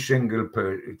every single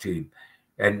team,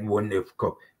 and won the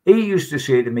cup. He used to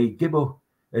say to me, Gibbo,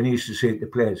 and he used to say to the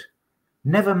players,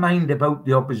 never mind about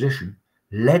the opposition.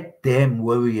 Let them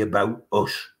worry about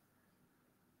us.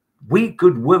 We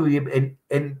could worry,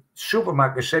 and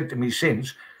Supermark has said to me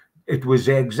since, it was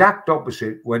the exact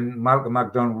opposite when Malcolm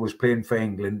MacDonald was playing for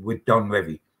England with Don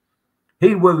Revie.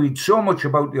 He worried so much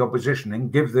about the opposition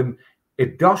and give them a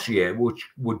dossier which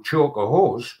would choke a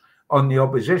horse on the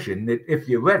opposition that if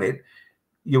you read it,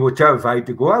 you were terrified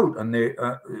to go out on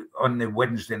the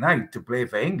Wednesday night to play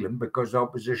for England because the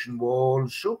opposition were all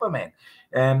supermen.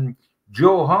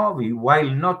 Joe Harvey, while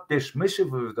not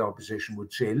dismissive of the opposition,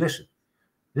 would say, listen,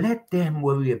 let them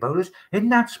worry about us.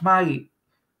 And that's my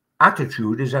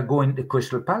attitude as I go into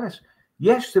Crystal Palace.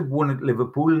 Yes, they've won at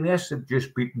Liverpool, and yes, they've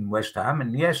just beaten West Ham,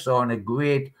 and yes, they're on a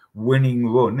great winning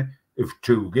run of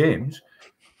 2 games.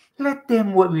 Let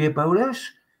them worry about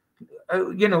us.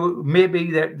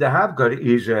 Maybe they have got an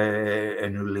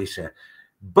Ulissa,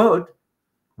 but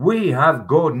we have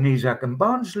Gordon, Isaac, and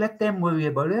Barnes. Let them worry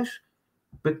about us.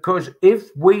 Because if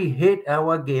we hit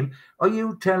our game, are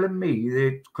you telling me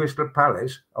that Crystal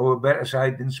Palace are a better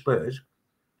side than Spurs?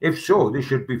 If so, they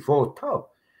should be 4th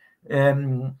top.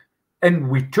 And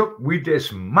we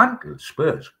dismantled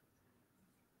Spurs.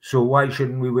 So why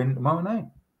shouldn't we win tomorrow night?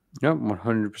 No,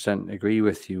 100% agree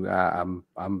with you. I'm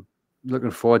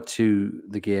looking forward to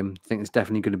the game. I think it's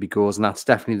definitely going to be goals, and that's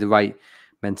definitely the right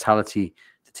mentality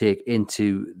to take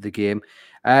into the game.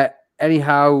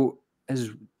 Anyhow, has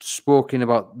spoken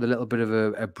about the little bit of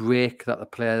a break that the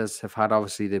players have had.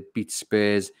 Obviously, they beat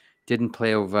Spurs, didn't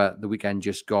play over the weekend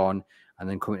just gone, and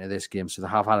then coming to this game. So they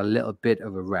have had a little bit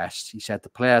of a rest. He said the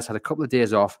players had a couple of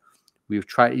days off. We've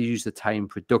tried to use the time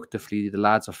productively. The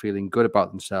lads are feeling good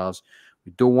about themselves.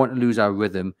 We don't want to lose our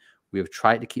rhythm. We have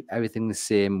tried to keep everything the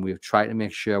same. We have tried to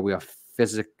make sure we are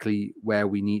physically where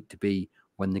we need to be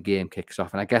when the game kicks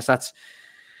off. And I guess that's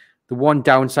the one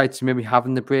downside to maybe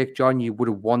having the break, John. You would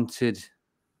have wanted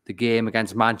the game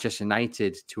against Manchester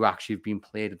United to actually have been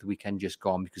played at the weekend just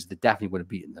gone, because they definitely would have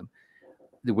beaten them.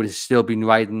 They would have still been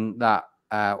riding that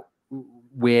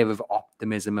wave of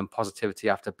optimism and positivity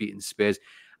after beating Spurs.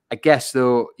 I guess,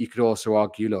 though, you could also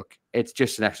argue, look, it's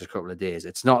just an extra couple of days.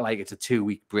 It's not like it's a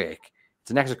 2-week break.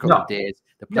 It's an extra couple of days.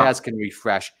 The players can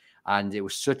refresh. And it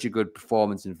was such a good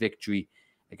performance and victory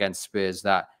against Spurs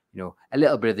that, a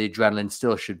little bit of the adrenaline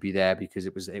still should be there because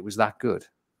it was that good.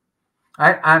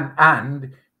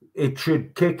 And it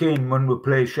should kick in when we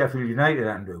play Sheffield United,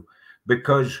 Andrew,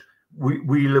 because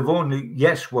we'll have only,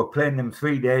 yes, we're playing them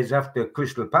 3 days after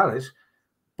Crystal Palace,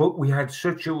 but we had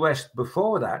such a rest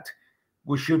before that.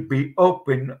 We should be up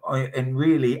and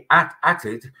really at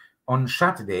it on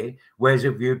Saturday, whereas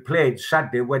if you played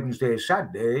Saturday, Wednesday,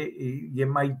 Saturday, you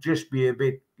might just be a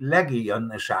bit leggy on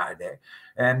the Saturday.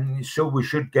 So we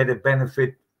should get a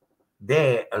benefit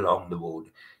there along the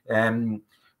road.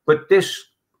 But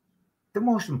the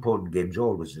most important game is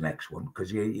always the next one,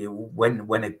 because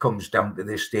when it comes down to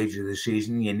this stage of the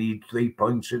season, you need 3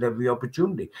 points at every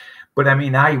opportunity. But I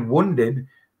mean, I wondered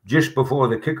just before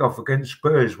the kickoff against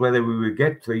Spurs whether we would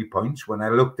get 3 points when I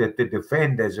looked at the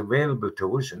defenders available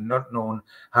to us and not knowing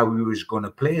how we was going to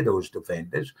play those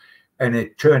defenders. And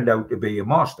it turned out to be a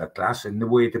masterclass in the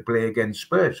way to play against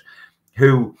Spurs,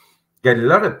 who get a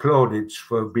lot of plaudits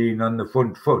for being on the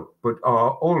front foot, but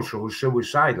are also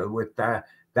suicidal with the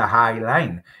high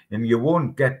line. And you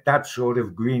won't get that sort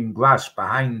of green grass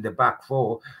behind the back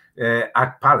 4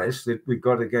 at Palace that we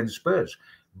got against Spurs.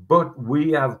 But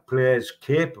we have players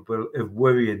capable of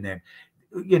worrying them.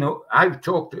 I've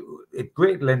talked at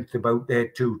great length about their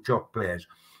 2 top players,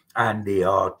 and they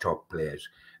are top players,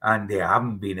 and they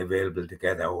haven't been available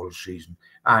together all season,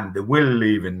 and they will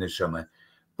leave in the summer.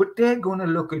 But they're going to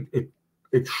look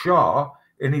at Shaw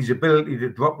and his ability to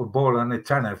drop a ball on a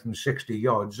tanner from 60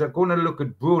 yards. They're going to look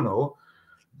at Bruno.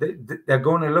 They're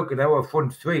going to look at our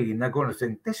front 3, and they're going to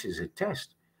think, this is a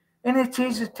test. And it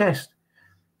is a test.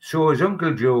 So as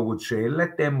Uncle Joe would say,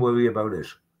 let them worry about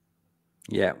us.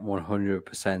 Yeah,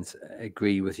 100%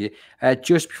 agree with you.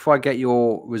 Just before I get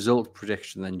your result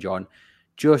prediction, then, John,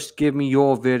 just give me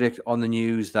your verdict on the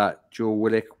news that Joe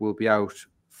Willock will be out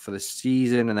for the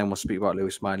season, and then we'll speak about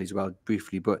Lewis Miley as well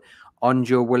briefly. But on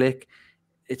Joe Willock,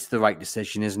 it's the right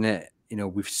decision, isn't it? You know,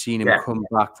 we've seen him Yeah. come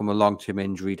back from a long-term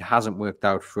injury. It hasn't worked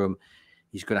out for him.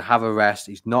 He's going to have a rest.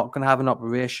 He's not going to have an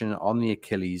operation on the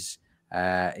Achilles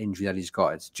injury that he's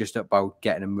got. It's just about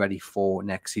getting him ready for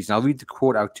next season. I'll read the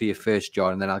quote out to you first,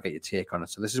 John, and then I'll get your take on it.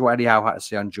 So this is what Eddie Howe had to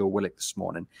say on Joe Willock this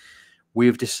morning.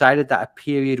 We've decided that a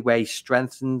period where he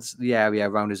strengthens the area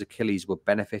around his Achilles will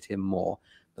benefit him more.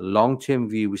 The long-term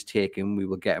view was taken. We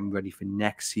will get him ready for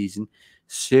next season.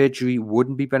 Surgery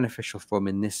wouldn't be beneficial for him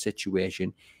in this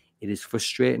situation. It is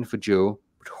frustrating for Joe,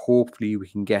 but hopefully we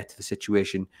can get to the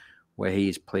situation where he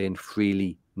is playing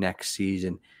freely next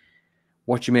season.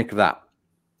 What do you make of that?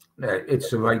 It's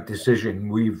the right decision.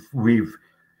 We've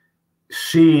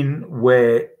seen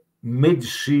where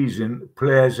mid-season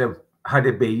players have had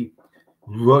to be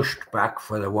rushed back,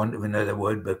 for the want of another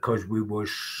word, because we were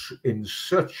in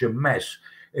such a mess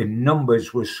and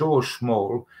numbers were so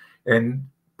small, and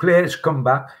players come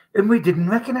back and we didn't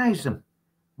recognize them.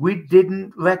 We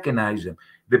didn't recognize them.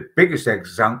 The biggest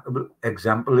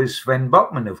example is Sven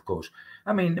Botman, of course.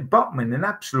 I mean, Botman, an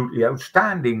absolutely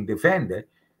outstanding defender,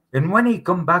 and when he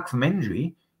come back from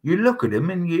injury, you look at him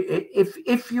and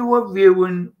if you were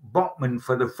viewing Botman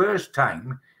for the first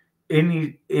time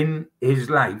in his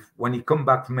life, when he come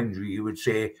back from injury, you would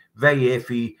say very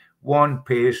iffy,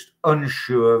 one-paced,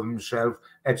 unsure of himself,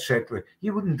 etc.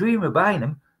 You wouldn't dream of buying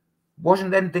him.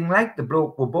 Wasn't anything like the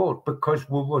bloke we bought, because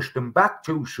we rushed him back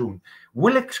too soon.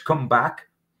 Willock's come back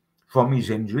from his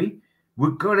injury.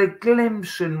 We got a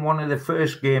glimpse in one of the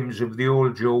first games of the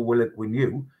old Joe Willock we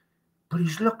knew, but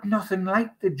he's looked nothing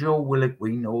like the Joe Willock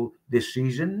we know this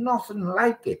season, nothing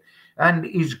like it. And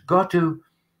he's got to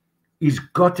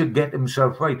get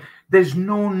himself right. There's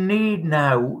no need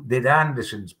now that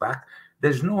Anderson's back.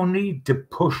 There's no need to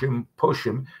push him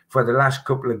for the last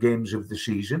couple of games of the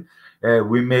season.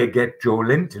 We may get Joe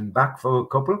Linton back for a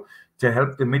couple to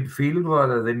help the midfield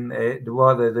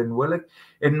rather than Willock.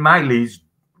 And Miley's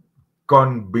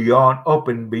gone up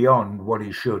and beyond what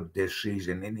he should this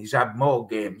season, and he's had more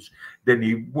games than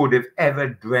he would have ever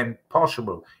dreamt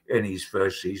possible in his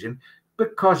first season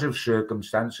because of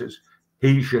circumstances.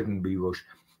 He shouldn't be rushed.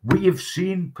 We have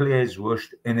seen players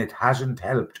rushed, and it hasn't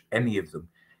helped any of them.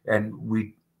 And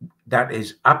that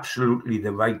is absolutely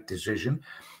the right decision.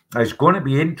 It's going to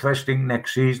be interesting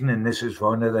next season, and this is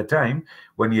for another time,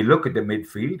 when you look at the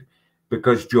midfield,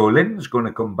 because Joe Linton's going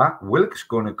to come back, Wilk's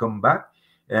going to come back,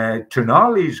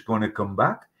 Tonali's going to come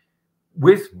back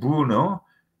with Bruno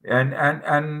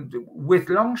and with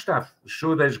Longstaff.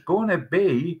 So there's going to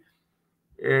be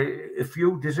a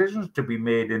few decisions to be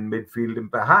made in midfield, and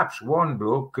perhaps one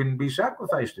bloke can be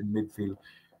sacrificed in midfield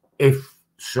if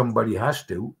somebody has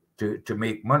to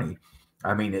make money.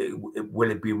 I mean,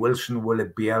 will it be Wilson? Will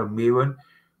it be Almiron?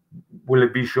 Will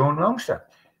it be Sean Longstaff?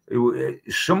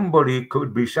 Somebody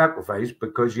could be sacrificed,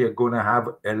 because you're going to have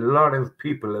a lot of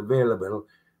people available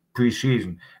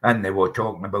pre-season, and they were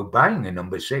talking about buying a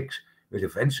number 6, a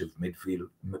defensive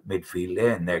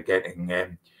midfielder, and they're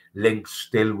getting links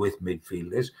still with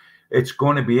midfielders. It's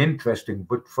going to be interesting,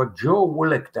 but for Joe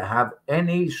Willock to have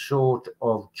any sort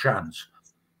of chance,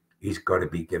 he's got to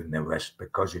be given a rest,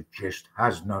 because it just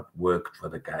has not worked for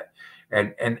the guy.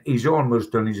 And he's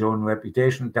almost done his own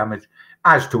reputation damage,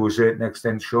 as to a certain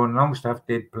extent Sean Longstaff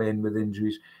did, playing with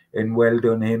injuries, and well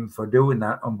done him for doing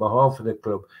that on behalf of the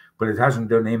club. But it hasn't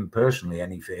done him personally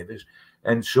any favours.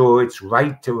 And so it's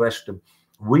right to rest him.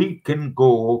 We can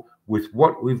go with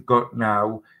what we've got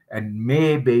now, and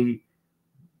maybe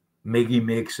Miggy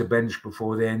makes the bench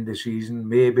before the end of the season.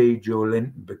 Maybe Joe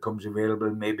Linton becomes available.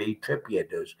 Maybe Trippier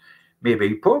does.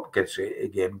 Maybe Pope gets a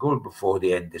game goal before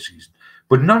the end of the season.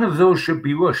 But none of those should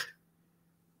be rushed,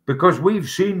 because we've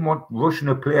seen what rushing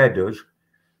a player does.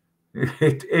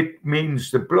 It means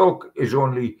the bloke is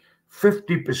only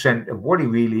 50% of what he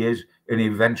really is, and he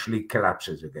eventually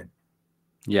collapses again.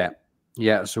 Yeah.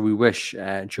 So we wish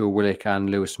Joe Willock and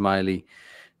Lewis Miley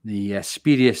the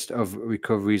speediest of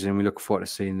recoveries, and we look forward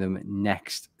to seeing them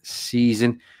next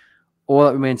season. All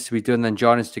that remains to be done then,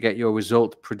 John, is to get your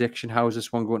result prediction. How is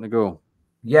this one going to go?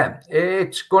 Yeah,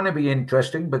 it's going to be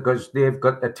interesting, because they've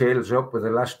got their tails up with the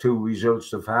last 2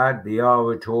 results they've had. They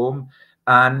are at home,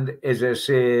 and as I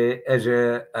say,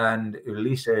 Eza and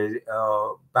Lisa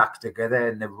are back together,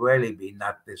 and they've really been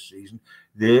that this season.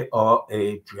 They are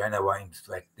a genuine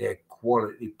threat. They're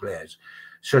quality players.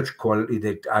 such quality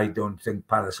that I don't think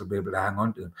Palace will be able to hang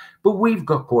on to them. But we've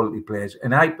got quality players,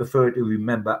 and I prefer to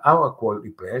remember our quality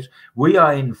players. We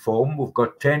are in form. We've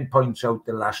got 10 points out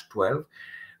the last 12.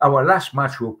 Our last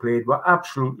match we played, we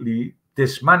absolutely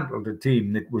dismantled a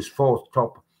team that was fourth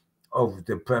top of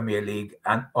the Premier League,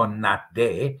 and on that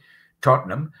day,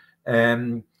 Tottenham.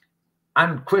 And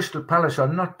Crystal Palace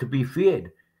are not to be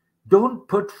feared. Don't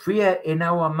put fear in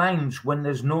our minds when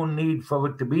there's no need for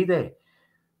it to be there.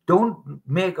 Don't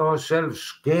make ourselves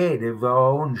scared of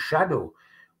our own shadow.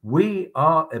 We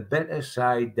are a better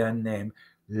side than them.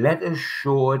 Let us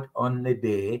show it on the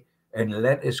day and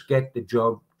let us get the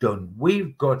job done.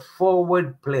 We've got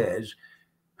forward players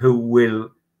who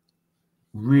will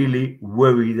really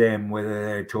worry them whether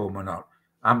they're at home or not.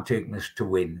 I'm taking us to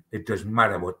win. It doesn't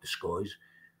matter what the score is,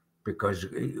 because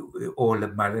all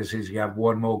that matters is you have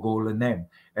one more goal than them.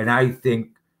 And I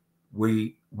think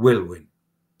we will win.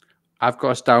 I've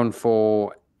got us down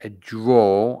for a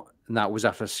draw, and that was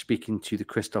after speaking to the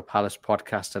Crystal Palace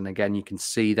podcast. And again, you can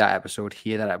see that episode,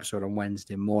 hear that episode on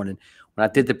Wednesday morning. When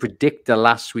I did the predictor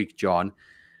last week, John,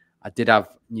 I did have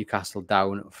Newcastle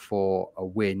down for a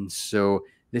win. So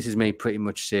this is me pretty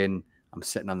much saying I'm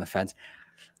sitting on the fence.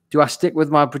 Do I stick with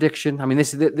my prediction? I mean,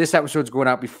 this episode's going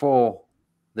out before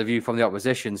the view from the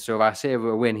opposition. So if I say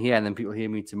we're a win here, and then people hear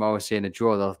me tomorrow saying a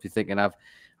draw, they'll be thinking I've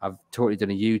totally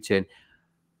done a U-turn.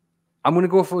 I'm going to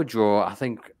go for a draw. I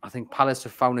think Palace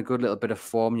have found a good little bit of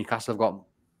form. Newcastle have got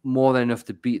more than enough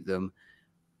to beat them,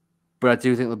 but I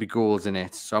do think there'll be goals in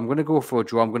it. So I'm going to go for a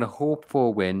draw. I'm going to hope for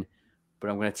a win, but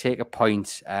I'm going to take a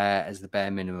point as the bare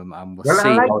minimum, and we'll see.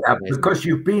 I like that, because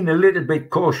you've been a little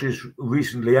bit cautious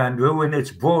recently, Andrew, and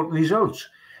it's brought results,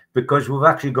 because we've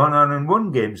actually gone on and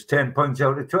won games 10 points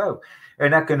out of 12.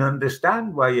 And I can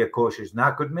understand why you're cautious. And I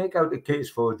could make out a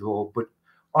case for a draw, but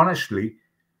honestly,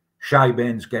 Shy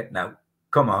Ben's getting out.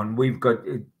 Come on, we've got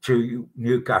to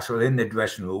Newcastle in the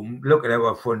dressing room. Look at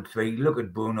our front three. Look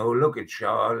at Bruno. Look at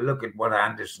Shaw. Look at what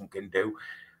Anderson can do.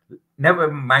 Never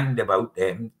mind about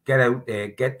them. Get out there.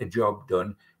 Get the job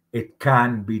done. It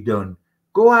can be done.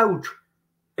 Go out.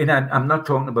 And I'm not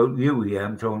talking about you here.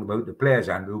 I'm talking about the players,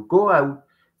 Andrew. Go out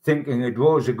thinking a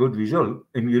draw is a good result,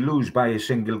 and you lose by a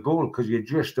single goal because you're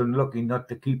just unlucky not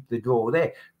to keep the draw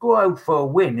there. Go out for a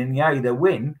win, and you either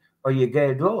win or you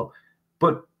get a draw.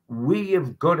 But we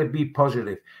have got to be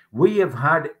positive. We have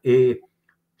had a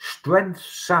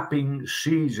strength-sapping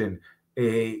season,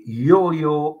 a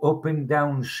yo-yo up and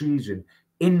down season,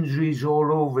 injuries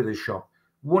all over the shop,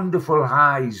 wonderful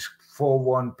highs,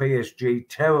 4-1 PSG,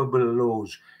 terrible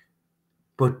lows.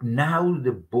 But now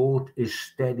the boat is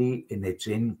steady and it's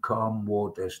in calm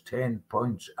waters, 10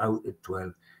 points out of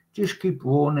 12. Just keep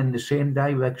rowing in the same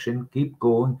direction, keep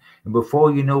going. And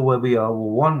before you know where we are,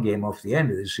 we're one game off the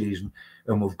end of the season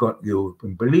and we've got Europe.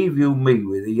 And believe you me,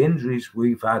 with the injuries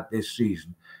we've had this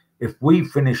season, if we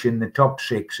finish in the top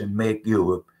 6 and make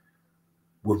Europe,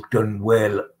 we've done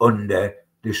well under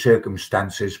the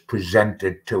circumstances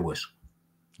presented to us.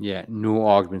 Yeah, no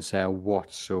arguments there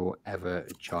whatsoever,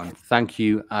 John. Thank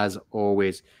you, as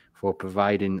always, for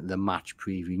providing the match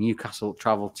preview. Newcastle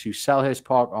travel to Selhurst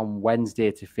Park on Wednesday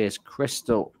to face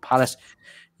Crystal Palace.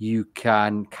 You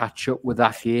can catch up with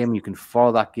that game. You can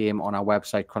follow that game on our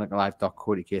website,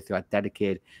 chroniclelive.co.uk, through our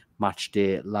dedicated Match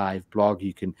Day Live blog.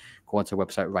 You can go onto our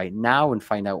website right now and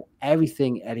find out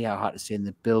everything Eddie Howe had to say in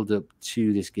the build-up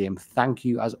to this game. Thank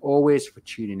you, as always, for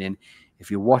tuning in. If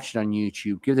you're watching on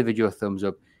YouTube, give the video a thumbs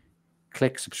up.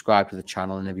 Click subscribe to the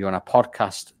channel. And if you're on our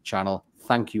podcast channel,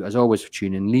 thank you, as always, for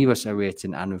tuning in. Leave us a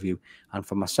rating and review. And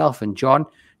for myself and John,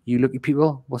 you lucky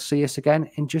people, we'll see us again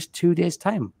in just 2 days'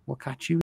 time. We'll catch you.